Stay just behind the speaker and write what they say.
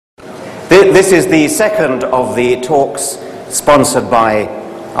This is the second of the talks sponsored by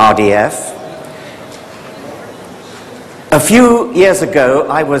RDF. A few years ago,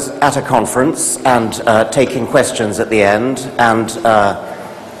 I was at a conference and taking questions at the end, and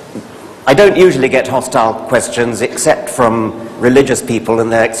I don't usually get hostile questions except from religious people, and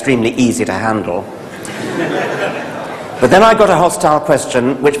they're extremely easy to handle. But then I got a hostile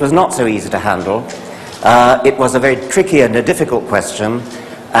question which was not so easy to handle. It was a very tricky and a difficult question,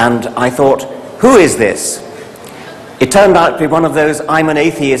 and I thought, who is this? It turned out to be one of those "I'm an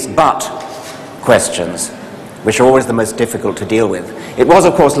atheist but" questions, which are always the most difficult to deal with. It was,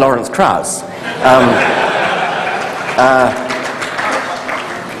 of course, Lawrence Krauss.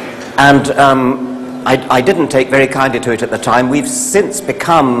 I didn't take very kindly to it at the time. We've since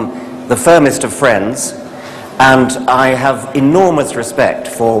become the firmest of friends, and I have enormous respect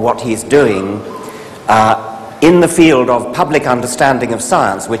for what he's doing in the field of public understanding of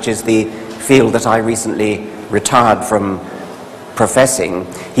science, which is the field that I recently retired from professing.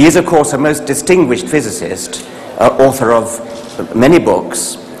 He is, of course, a most distinguished physicist, author of many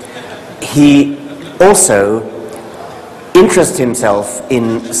books. He also interests himself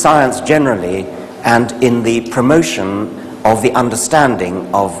in science generally and in the promotion of the understanding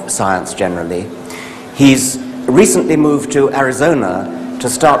of science generally. He's recently moved to Arizona to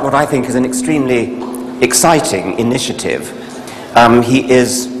start what I think is an extremely exciting initiative. He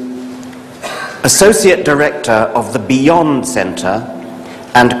is Associate Director of the Beyond Center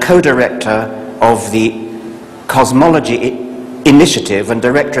and co-director of the Cosmology Initiative and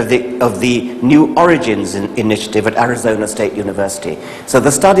director of the New Origins Initiative at Arizona State University. So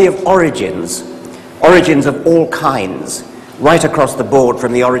the study of origins of all kinds, right across the board,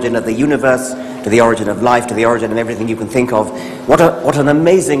 from the origin of the universe to the origin of life to the origin of everything you can think of. What an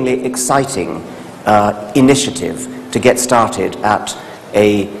amazingly exciting initiative to get started at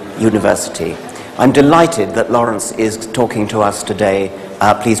a university. I'm delighted that Lawrence is talking to us today.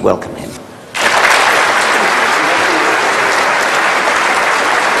 Please welcome him.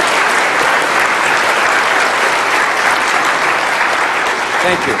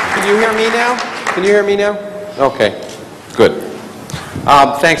 Thank you. Can you hear me now? Can you hear me now? Okay, good.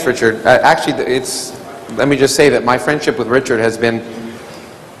 Thanks, Richard. Actually, let me just say that my friendship with Richard has been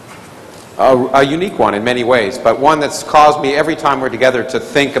a unique one in many ways, but one that's caused me every time we're together to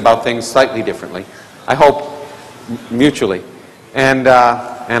think about things slightly differently. I hope mutually, and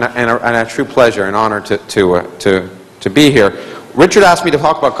a true pleasure and honor to be here. Richard asked me to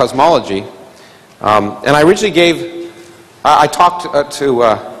talk about cosmology, and I originally I talked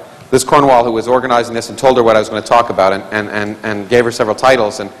to Liz Cornwall, who was organizing this, and told her what I was going to talk about, and gave her several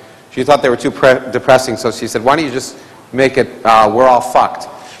titles, and she thought they were too depressing, so she said, why don't you just make it "We're All Fucked."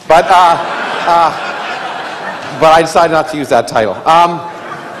 But I decided not to use that title.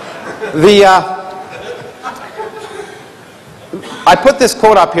 I put this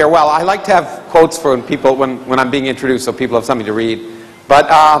quote up here. Well, I like to have quotes for people when I'm being introduced, so people have something to read. But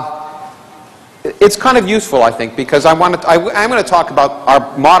it's kind of useful, I think, because I'm going to talk about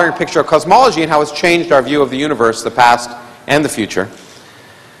our modern picture of cosmology and how it's changed our view of the universe, the past and the future.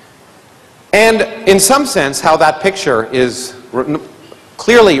 And in some sense, how that picture is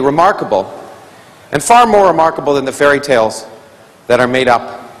clearly remarkable, and far more remarkable than the fairy tales that are made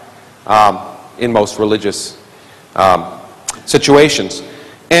up in most religious situations.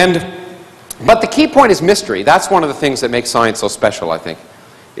 But the key point is mystery. That's one of the things that makes science so special, I think,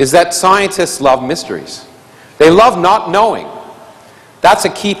 is that scientists love mysteries. They love not knowing. That's a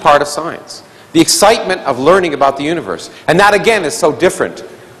key part of science. The excitement of learning about the universe. And that, again, is so different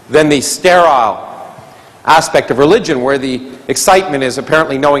than the sterile aspect of religion, where the excitement is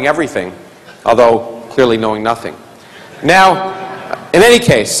apparently knowing everything, although clearly knowing nothing. Now, in any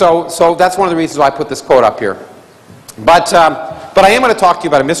case, so that's one of the reasons why I put this quote up here. But I am going to talk to you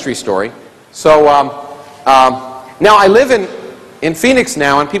about a mystery story. So now I live in Phoenix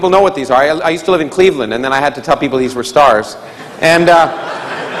now, and people know what these are. I used to live in Cleveland, and then I had to tell people these were stars. And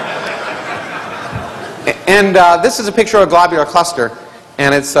this is a picture of a globular cluster,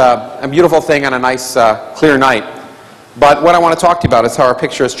 and it's a beautiful thing on a nice clear night. But what I want to talk to you about is how our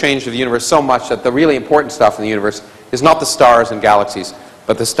picture has changed of the universe so much that the really important stuff in the universe is not the stars and galaxies,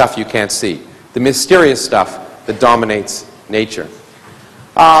 but the stuff you can't see, the mysterious stuff that dominates nature.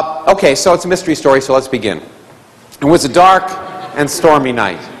 Okay, so it's a mystery story, so let's begin. It was a dark and stormy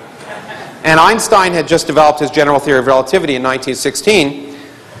night, and Einstein had just developed his general theory of relativity in 1916,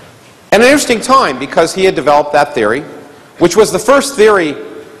 and an interesting time, because he had developed that theory, which was the first theory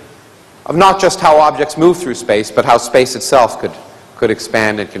of not just how objects move through space, but how space itself could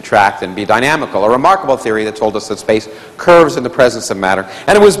expand and contract and be dynamical. A remarkable theory that told us that space curves in the presence of matter.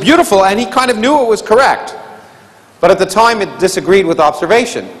 And it was beautiful, and he kind of knew it was correct. But at the time, it disagreed with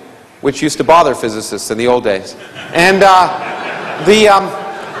observation, which used to bother physicists in the old days. And the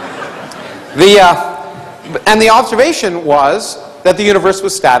observation was that the universe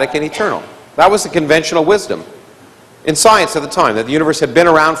was static and eternal. That was the conventional wisdom in science at the time, that the universe had been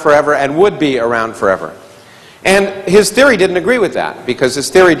around forever and would be around forever. And his theory didn't agree with that, because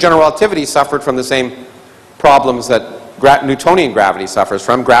his theory, general relativity, suffered from the same problems that Newtonian gravity suffers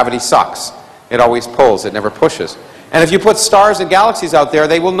from. Gravity sucks. It always pulls. It never pushes. And if you put stars and galaxies out there,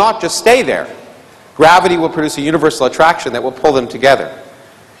 they will not just stay there. Gravity will produce a universal attraction that will pull them together.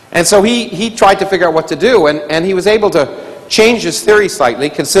 And so he tried to figure out what to do, and he was able to change his theory slightly,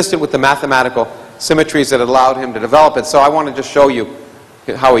 consistent with the mathematical symmetries that allowed him to develop it. So I want to just show you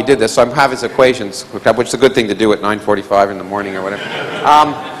how he did this. So I have his equations, which is a good thing to do at 9:45 in the morning or whatever.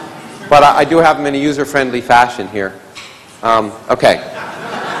 But I do have them in a user-friendly fashion here. Okay.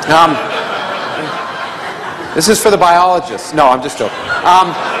 This is for the biologists. No, I'm just joking.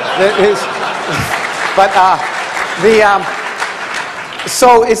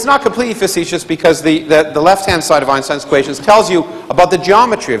 So it's not completely facetious, because the left-hand side of Einstein's equations tells you about the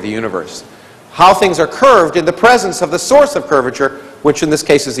geometry of the universe, how things are curved in the presence of the source of curvature, which in this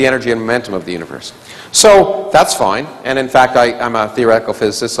case is the energy and momentum of the universe. So that's fine. And in fact, I'm a theoretical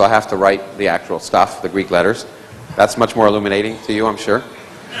physicist, so I have to write the actual stuff, the Greek letters. That's much more illuminating to you, I'm sure.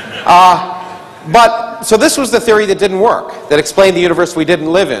 So this was the theory that didn't work, that explained the universe we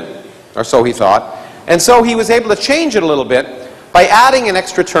didn't live in, or so he thought. And so he was able to change it a little bit by adding an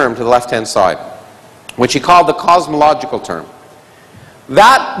extra term to the left-hand side, which he called the cosmological term.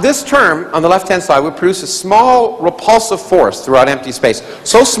 This term on the left-hand side would produce a small repulsive force throughout empty space,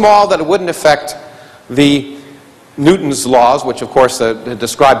 so small that it wouldn't affect the Newton's laws, which of course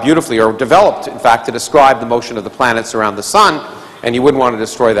describe beautifully, or developed in fact to describe the motion of the planets around the sun, and you wouldn't want to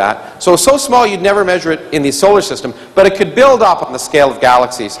destroy that. So small you'd never measure it in the solar system, but it could build up on the scale of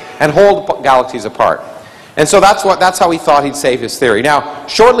galaxies and hold galaxies apart. And so that's how he thought he'd save his theory. Now,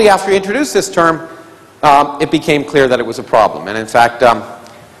 shortly after he introduced this term, it became clear that it was a problem. And in fact,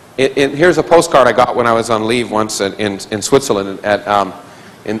 here's a postcard I got when I was on leave once in Switzerland,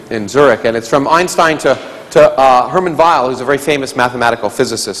 in Zurich. And it's from Einstein to Hermann Weyl, who's a very famous mathematical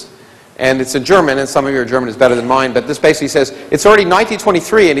physicist. And it's in German, and some of your German is better than mine. But this basically says, it's already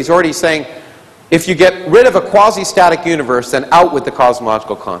 1923, and he's already saying, if you get rid of a quasi-static universe, then out with the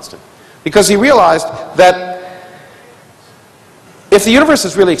cosmological constant. Because he realized that if the universe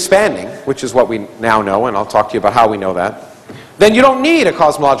is really expanding, which is what we now know, and I'll talk to you about how we know that, then you don't need a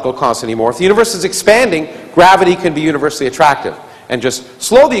cosmological constant anymore. If the universe is expanding, gravity can be universally attractive and just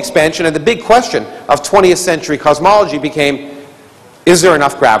slow the expansion. And the big question of 20th century cosmology became, is there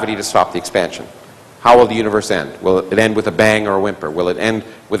enough gravity to stop the expansion? How will the universe end? Will it end with a bang or a whimper? Will it end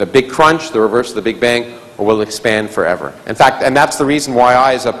with a big crunch, the reverse of the Big Bang, or will it expand forever? In fact, and that's the reason why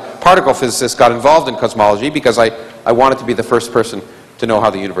I, as a particle physicist, got involved in cosmology, because I wanted to be the first person to know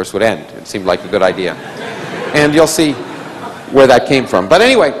how the universe would end. It seemed like a good idea. And you'll see where that came from. But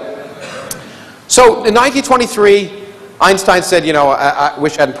anyway, so in 1923, Einstein said, you know, I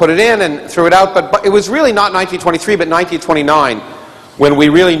wish I hadn't put it in, and threw it out. But it was really not 1923, but 1929, when we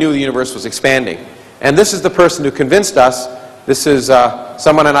really knew the universe was expanding. And this is the person who convinced us. This is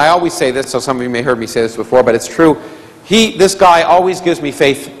someone, and I always say this, so some of you may have heard me say this before, but it's true. This guy always gives me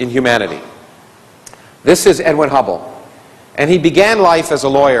faith in humanity. This is Edwin Hubble. And he began life as a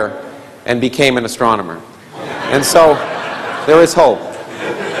lawyer and became an astronomer. And so there is hope.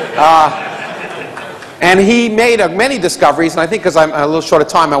 And he made many discoveries, and I think because I'm a little short of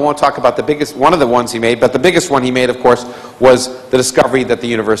time, I won't talk about the biggest, one of the ones he made, but the biggest one he made, of course, was the discovery that the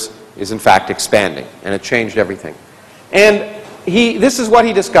universe is in fact expanding, and it changed everything. And this is what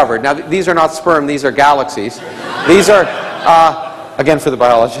he discovered. Now, these are not sperm, these are galaxies. These are, again for the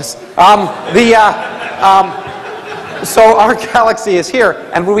biologists, so our galaxy is here,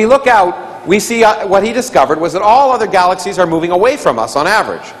 and when we look out, we see what he discovered was that all other galaxies are moving away from us on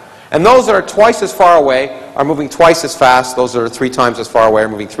average. And those that are twice as far away are moving twice as fast. Those that are 3 times as far away are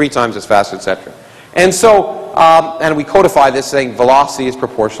moving 3 times as fast, etc. And so, and we codify this saying velocity is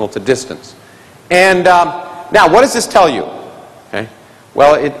proportional to distance. And now, what does this tell you? Okay.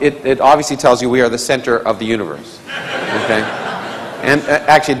 Well, it obviously tells you we are the center of the universe. Okay. And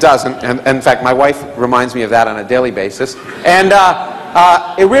actually it does. And in fact, my wife reminds me of that on a daily basis. And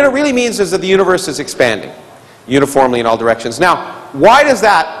it really means is that the universe is expanding uniformly in all directions. Now, why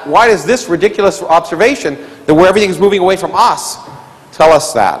does this ridiculous observation that where everything is moving away from us tell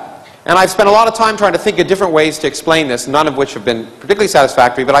us that? And I've spent a lot of time trying to think of different ways to explain this, none of which have been particularly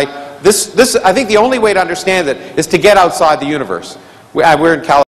satisfactory, but I think the only way to understand it is to get outside the universe. We're in California.